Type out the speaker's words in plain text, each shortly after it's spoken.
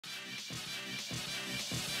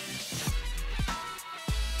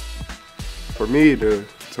For me to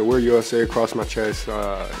wear USA across my chest,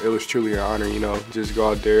 it was truly an honor, you know. Just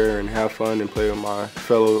go out there and have fun and play with my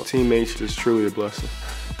fellow teammates, just truly a blessing.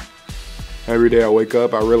 Every day I wake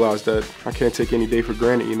up, I realize that I can't take any day for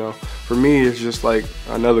granted, you know. For me, it's just like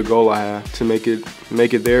another goal I have to make it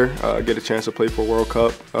there, get a chance to play for a World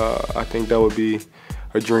Cup. I think that would be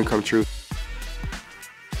a dream come true.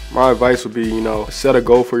 My advice would be, you know, set a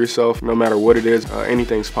goal for yourself. No matter what it is,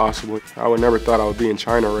 anything's possible. I would never thought I would be in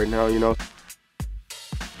China right now, you know.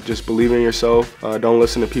 Just believe in yourself. Don't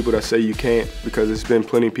listen to people that say you can't, because there's been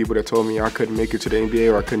plenty of people that told me I couldn't make it to the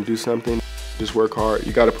NBA or I couldn't do something. Just work hard.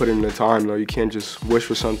 You got to put in the time, though. You can't just wish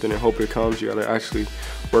for something and hope it comes. You got to actually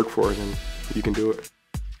work for it, and you can do it.